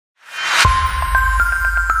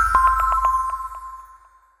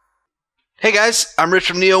Hey guys, I'm Rich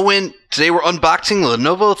from NeoWin. Today we're unboxing the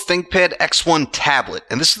Lenovo ThinkPad X1 Tablet,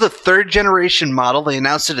 and this is the third generation model. They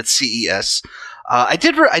announced it at CES. I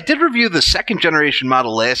did review the second generation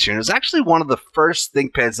model last year, and it was actually one of the first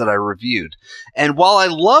ThinkPads that I reviewed. And while I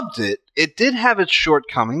loved it, it did have its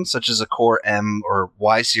shortcomings, such as a Core M or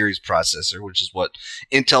Y series processor, which is what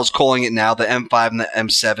Intel's calling it now. The M5 and the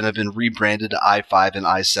M7 have been rebranded to i5 and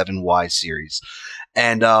i7 Y series.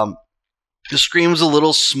 And the screen was a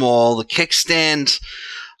little small. The kickstand,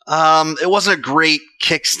 it wasn't a great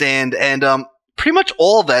kickstand, and pretty much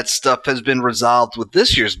all that stuff has been resolved with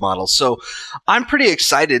this year's model. So I'm pretty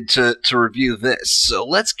excited to review this. So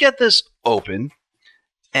let's get this open,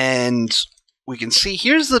 and we can see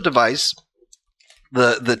here's the device,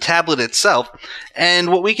 the tablet itself, and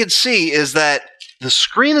what we can see is that the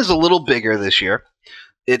screen is a little bigger this year.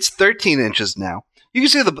 It's 13 inches now. You can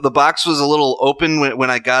see the box was a little open when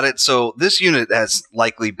I got it, so this unit has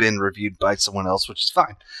likely been reviewed by someone else, which is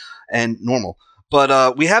fine and normal.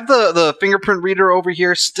 But we have the fingerprint reader over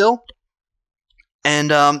here still.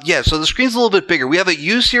 And yeah, so the screen's a little bit bigger. We have a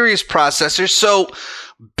U-series processor, so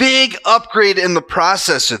big upgrade in the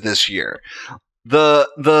processor this year. The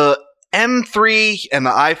M3 and the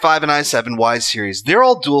i5 and i7 Y series, they're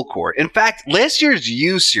all dual core. In fact, last year's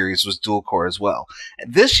U series was dual core as well.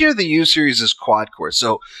 This year, the U series is quad core.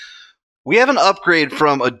 So we have an upgrade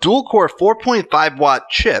from a dual core 4.5 watt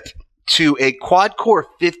chip to a quad core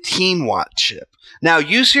 15 watt chip. Now,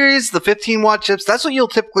 U series, the 15 watt chips, that's what you'll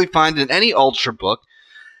typically find in any Ultrabook.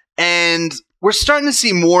 And we're starting to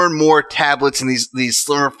see more and more tablets and these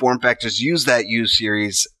slimmer form factors use that U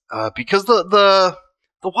series because the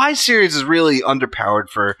Y series is really underpowered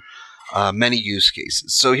for many use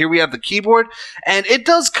cases. So here we have the keyboard, and it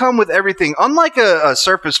does come with everything. Unlike a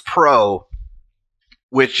Surface Pro,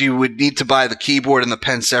 which you would need to buy the keyboard and the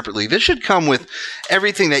pen separately, this should come with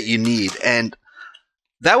everything that you need. And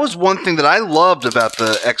that was one thing that I loved about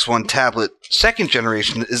the X1 tablet second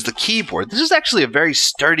generation is the keyboard. This is actually a very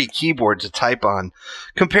sturdy keyboard to type on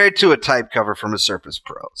compared to a type cover from a Surface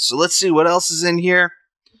Pro. So let's see what else is in here.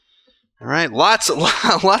 All right, lots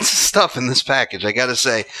of stuff in this package, I gotta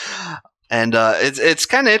say, and it's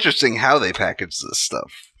kind of interesting how they package this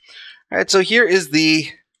stuff. All right, so here is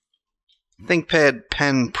the ThinkPad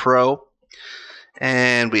Pen Pro,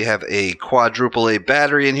 and we have a quadruple A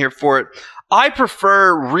battery in here for it. I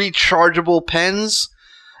prefer rechargeable pens,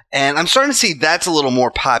 and I'm starting to see that's a little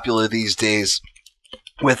more popular these days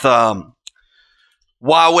with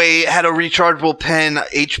Huawei had a rechargeable pen.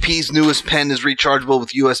 HP's newest pen is rechargeable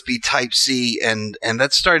with USB Type-C, and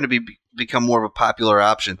that's starting to become more of a popular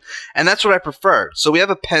option. And that's what I prefer. So we have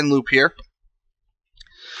a pen loop here.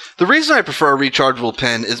 The reason I prefer a rechargeable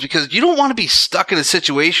pen is because you don't want to be stuck in a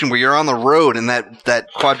situation where you're on the road and that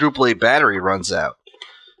quadruple A battery runs out.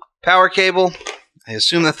 Power cable. I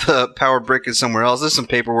assume that the power brick is somewhere else. There's some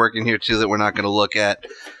paperwork in here, too, that we're not going to look at.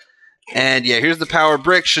 And yeah, here's the power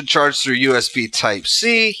brick. Should charge through USB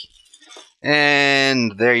Type-C.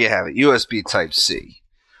 And there you have it, USB Type-C.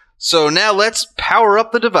 So now let's power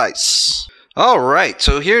up the device. All right,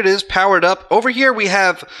 so here it is, powered up. Over here we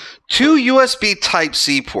have two USB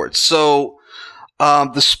Type-C ports. So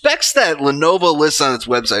the specs that Lenovo lists on its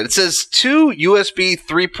website, it says two USB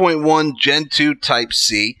 3.1 Gen 2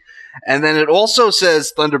 Type-C. And then it also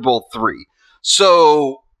says Thunderbolt 3.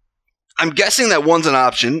 So I'm guessing that one's an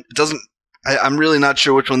option. It doesn't. I'm really not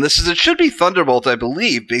sure which one this is. It should be Thunderbolt, I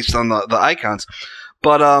believe, based on the icons.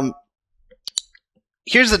 But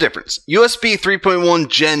here's the difference. USB 3.1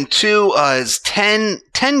 Gen 2 is 10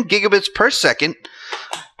 gigabits per second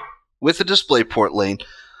with a DisplayPort lane.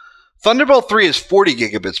 Thunderbolt 3 is 40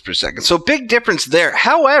 gigabits per second. So big difference there.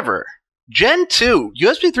 However, Gen 2,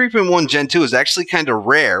 USB 3.1 Gen 2 is actually kind of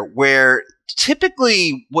rare, where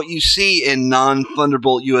typically what you see in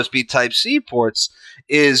non-Thunderbolt USB Type-C ports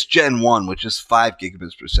is Gen 1, which is 5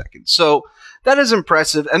 gigabits per second. So that is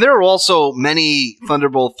impressive. And there are also many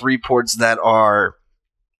Thunderbolt 3 ports that are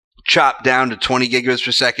chopped down to 20 gigabits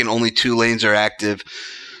per second. Only 2 lanes are active.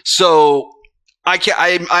 So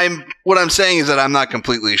what I'm saying is that I'm not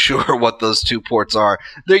completely sure what those 2 ports are.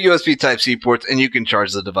 They're USB Type-C ports, and you can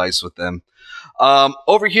charge the device with them.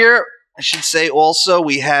 Over here, I should say also,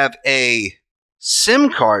 we have a SIM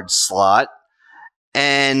card slot.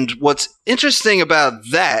 And what's interesting about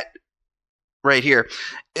that right here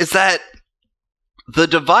is that the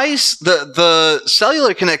device, the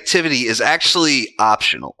cellular connectivity is actually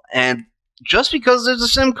optional. And just because there's a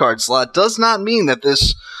SIM card slot does not mean that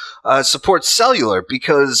this supports cellular,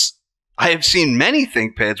 because I have seen many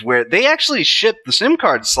ThinkPads where they actually ship the SIM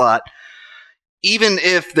card slot even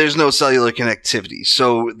if there's no cellular connectivity.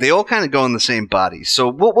 So they all kind of go in the same body. So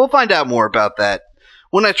we'll find out more about that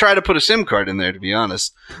when I try to put a SIM card in there, to be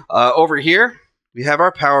honest. Over here, we have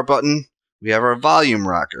our power button. We have our volume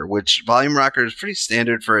rocker, which volume rocker is pretty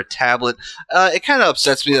standard for a tablet. It kind of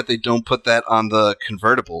upsets me that they don't put that on the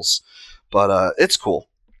convertibles, but it's cool.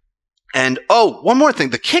 And, oh, one more thing.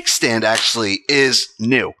 The kickstand actually is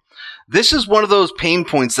new. This is one of those pain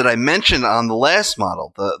points that I mentioned on the last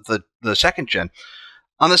model, the second gen.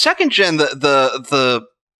 On the second gen, the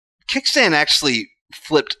kickstand actually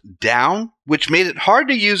flipped down, which made it hard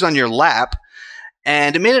to use on your lap,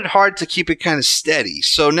 and it made it hard to keep it kind of steady.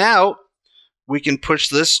 So now we can push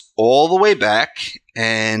this all the way back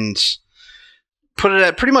and put it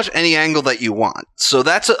at pretty much any angle that you want. So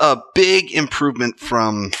that's a big improvement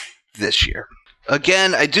from this year.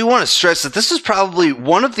 Again, I do want to stress that this is probably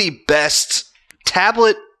one of the best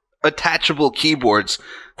tablet attachable keyboards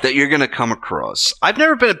that you're going to come across. I've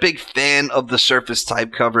never been a big fan of the Surface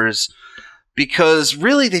type covers because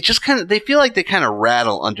really they feel like they kind of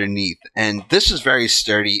rattle underneath, and this is very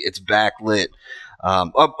sturdy. It's backlit.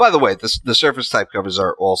 Oh, by the way, the Surface type covers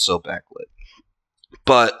are also backlit,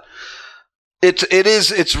 but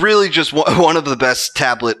it's really just one of the best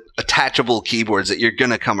tablet attachable keyboards that you're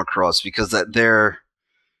going to come across, because to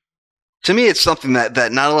me, it's something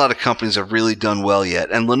that not a lot of companies have really done well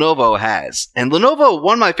yet, and Lenovo has. And Lenovo,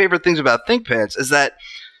 one of my favorite things about ThinkPads is that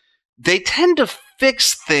they tend to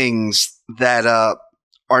fix things that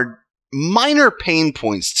are minor pain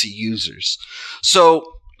points to users. So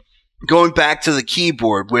going back to the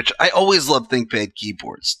keyboard, which I always love ThinkPad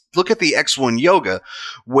keyboards. Look at the X1 Yoga,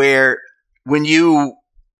 where when you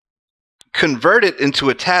convert it into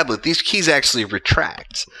a tablet, these keys actually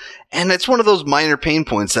retract. And it's one of those minor pain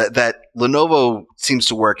points that Lenovo seems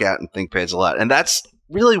to work out in ThinkPads a lot. And that's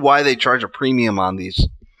really why they charge a premium on these.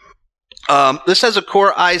 This has a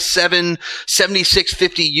Core i7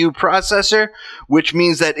 7650U processor, which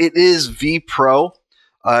means that it is vPro.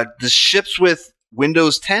 This ships with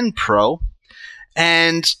Windows 10 Pro.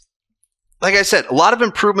 And like I said, a lot of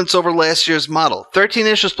improvements over last year's model.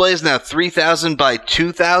 13-inch display is now 3000 by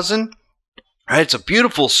 2000. Right, it's a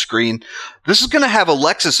beautiful screen. This is going to have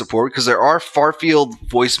Alexa support because there are far-field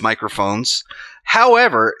voice microphones.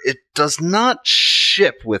 However, it does not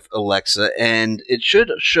ship with Alexa, and it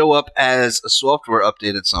should show up as a software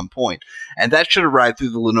update at some point. And that should arrive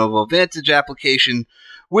through the Lenovo Vantage application,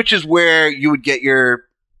 which is where you would get your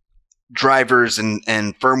drivers and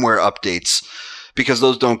firmware updates, because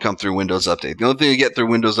those don't come through Windows Update. The only thing you get through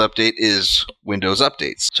Windows Update is Windows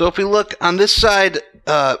Updates. So if we look on this side,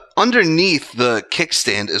 underneath the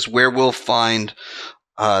kickstand is where we'll find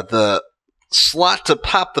the slot to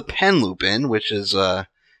pop the pen loop in, which is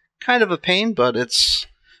kind of a pain, but it's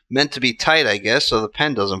meant to be tight, I guess, so the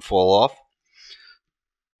pen doesn't fall off.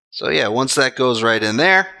 So yeah, once that goes right in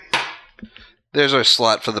there, there's our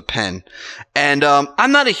slot for the pen. And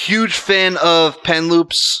I'm not a huge fan of pen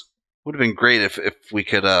loops. Would have been great if we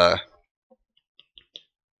could, do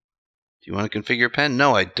you want to configure a pen?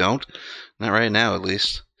 No, I don't. Not right now, at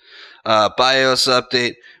least. BIOS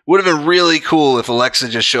update. Would have been really cool if Alexa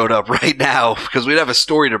just showed up right now, because we'd have a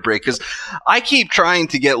story to break. Because I keep trying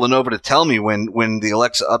to get Lenovo to tell me when the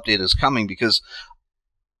Alexa update is coming, because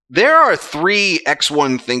there are 3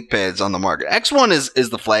 X1 ThinkPads on the market. X1 is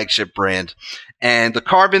the flagship brand, and the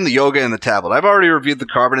Carbon, the Yoga, and the Tablet. I've already reviewed the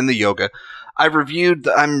Carbon and the Yoga.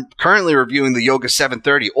 I'm currently reviewing the Yoga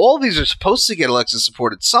 730. All of these are supposed to get Alexa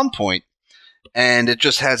support at some point, and it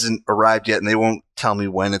just hasn't arrived yet, and they won't tell me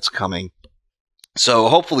when it's coming. So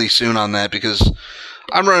hopefully soon on that, because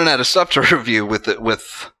I'm running out of stuff to review with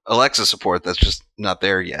Alexa support that's just not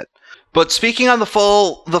there yet. But speaking on the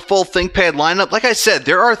full ThinkPad lineup, like I said,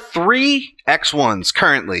 there are 3 X1s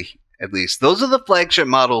currently, at least. Those are the flagship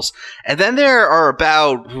models, and then there are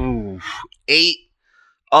about 8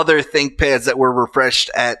 other ThinkPads that were refreshed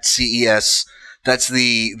at CES. That's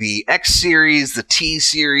the X series, the T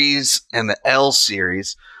series, and the L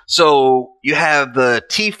series. So you have the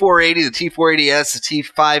T480, the T480S, the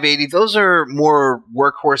T580. Those are more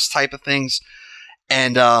workhorse type of things.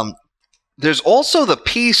 And there's also the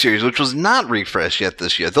P series, which was not refreshed yet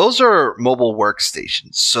this year. Those are mobile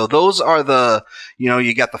workstations. So those are the,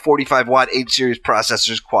 you got the 45-watt 8 series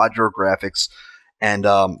processors, Quadro graphics, and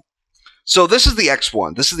so this is the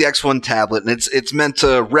X1. This is the X1 tablet, and it's meant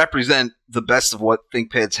to represent the best of what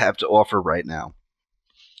ThinkPads have to offer right now.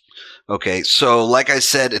 Okay, so like I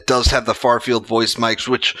said, it does have the far-field voice mics,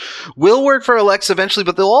 which will work for Alexa eventually,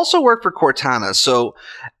 but they'll also work for Cortana. So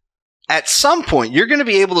at some point, you're going to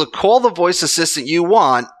be able to call the voice assistant you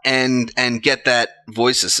want and get that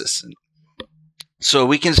voice assistant. So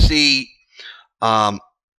we can see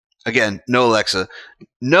Again, no Alexa,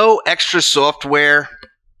 no extra software,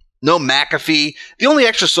 no McAfee. The only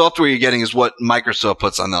extra software you're getting is what Microsoft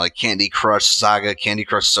puts on there, like Candy Crush Saga, Candy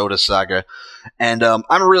Crush Soda Saga. And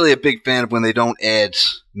I'm really a big fan of when they don't add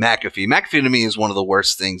McAfee. McAfee to me is one of the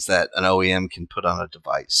worst things that an OEM can put on a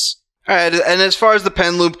device. All right, and as far as the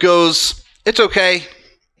pen loop goes, it's okay.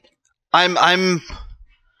 I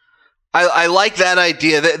like that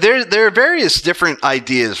idea. There are various different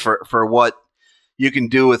ideas for what you can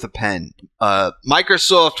do with a pen.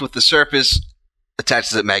 Microsoft with the Surface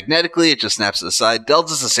attaches it magnetically. It just snaps to the side. Dell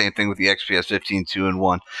does the same thing with the XPS 15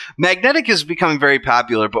 2-in-1. Magnetic is becoming very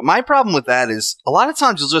popular, but my problem with that is a lot of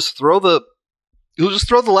times you'll just throw the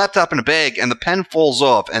laptop in a bag and the pen falls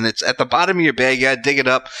off, and it's at the bottom of your bag. You gotta dig it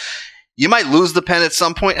up. You might lose the pen at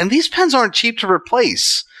some point, and these pens aren't cheap to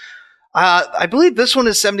replace. I believe this one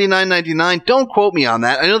is $79.99. Don't quote me on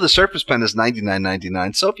that. I know the Surface Pen is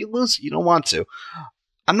 $99.99, so if you lose it, you don't want to.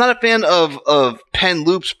 I'm not a fan of pen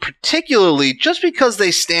loops, particularly just because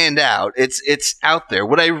they stand out. It's out there.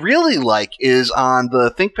 What I really like is on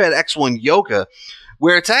the ThinkPad X1 Yoga,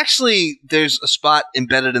 where it's actually, there's a spot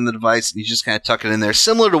embedded in the device, and you just kind of tuck it in there,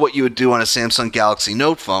 similar to what you would do on a Samsung Galaxy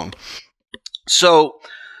Note phone. So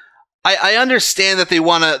I understand that they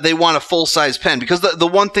want a full-size pen, because the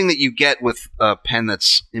one thing that you get with a pen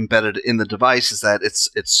that's embedded in the device is that it's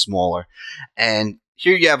smaller. And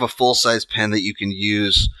here you have a full-size pen that you can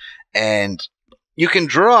use, and you can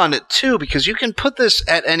draw on it too, because you can put this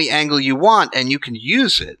at any angle you want and you can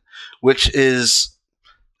use it, which is,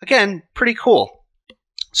 again, pretty cool.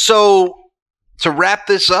 So to wrap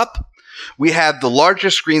this up, we have the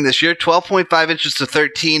larger screen this year, 12.5 inches to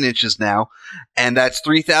 13 inches now, and that's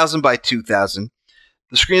 3000 by 2000.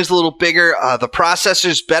 The screen is a little bigger. The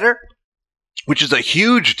processor's better, which is a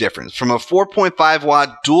huge difference from a 4.5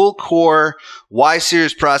 watt dual core Y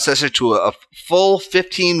series processor to a full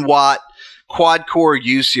 15 watt quad core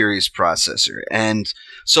U series processor. And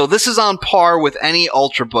so this is on par with any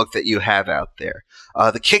Ultrabook that you have out there.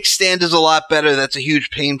 The kickstand is a lot better. That's a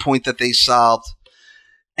huge pain point that they solved.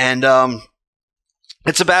 And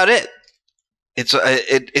it's about it.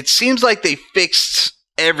 It seems like they fixed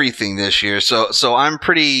everything this year. So I'm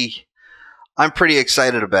pretty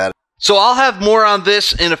excited about it. So I'll have more on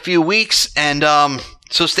this in a few weeks, and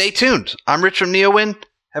so stay tuned. I'm Rich from NeoWin.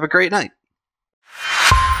 Have a great night.